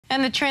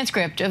And the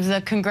transcript of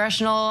the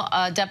congressional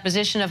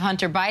deposition of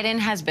Hunter Biden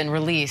has been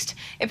released.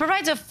 It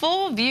provides a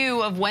full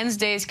view of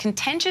Wednesday's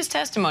contentious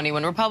testimony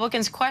when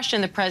Republicans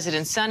questioned the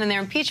president's son in their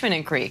impeachment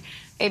inquiry.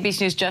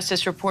 ABC News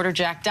Justice reporter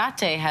Jack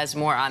Date has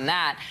more on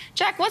that.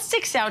 Jack, what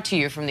sticks out to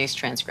you from these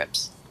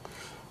transcripts?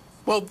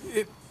 Well,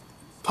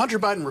 Hunter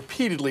Biden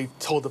repeatedly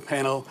told the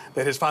panel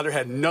that his father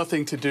had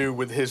nothing to do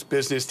with his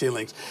business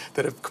dealings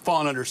that have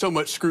fallen under so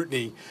much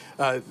scrutiny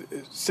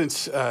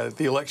since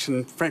the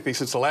election. Frankly,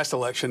 since the last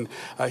election,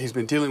 he's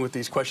been dealing with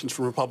these questions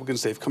from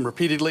Republicans. They've come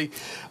repeatedly.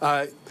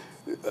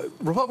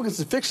 Republicans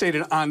are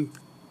fixated on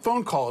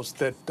phone calls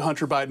that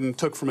Hunter Biden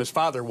took from his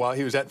father while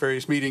he was at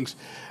various meetings.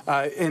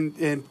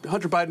 And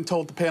Hunter Biden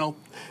told the panel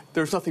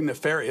there's nothing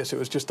nefarious. It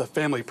was just a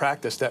family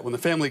practice that when the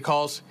family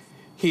calls,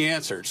 he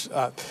answers.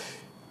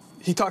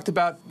 He talked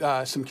about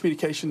some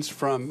communications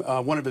from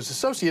one of his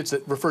associates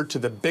that referred to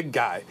the big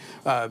guy.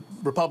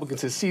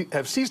 Republicans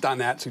have seized on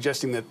that,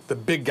 suggesting that the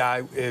big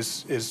guy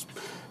is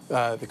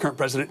the current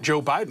president,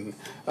 Joe Biden.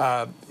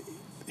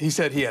 He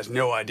said he has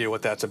no idea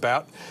what that's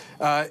about.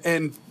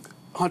 And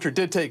Hunter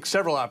did take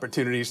several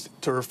opportunities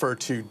to refer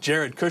to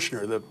Jared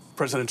Kushner, the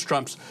President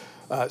Trump's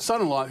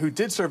son-in-law, who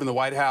did serve in the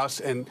White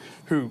House and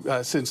who,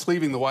 since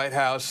leaving the White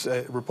House,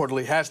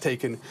 reportedly has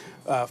taken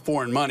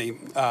foreign money.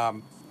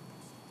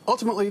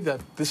 Ultimately,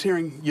 this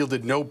hearing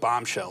yielded no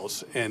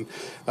bombshells, and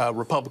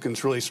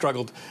Republicans really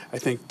struggled, I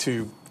think,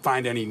 to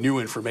find any new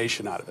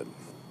information out of it.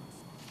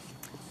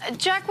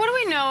 Jack, what do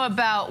we know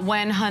about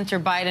when Hunter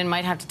Biden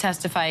might have to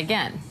testify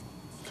again?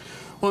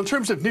 Well, in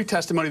terms of new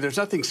testimony, there's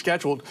nothing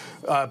scheduled,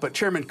 but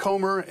Chairman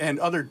Comer and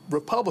other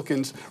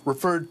Republicans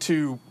referred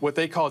to what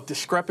they call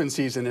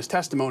discrepancies in his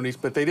testimonies,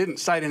 but they didn't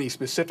cite any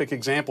specific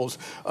examples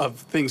of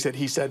things that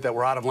he said that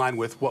were out of line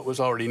with what was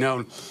already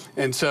known.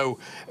 And so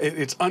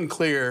it's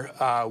unclear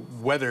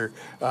whether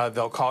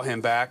they'll call him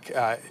back.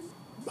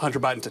 Hunter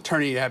Biden's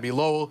attorney, Abby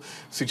Lowell,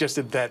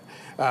 suggested that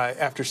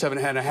after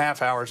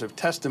 7.5 hours of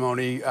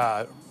testimony,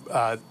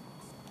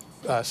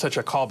 such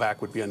a callback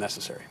would be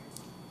unnecessary.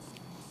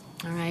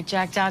 All right,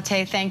 Jack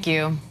Date, thank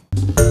you.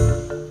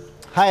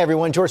 Hi,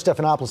 everyone. George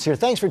Stephanopoulos here.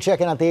 Thanks for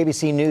checking out the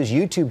ABC News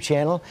YouTube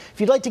channel. If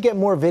you'd like to get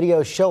more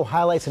videos, show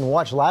highlights, and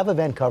watch live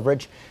event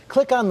coverage,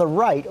 click on the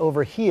right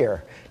over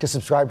here to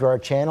subscribe to our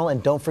channel.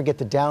 And don't forget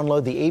to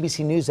download the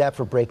ABC News app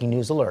for breaking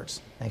news alerts.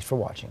 Thanks for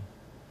watching.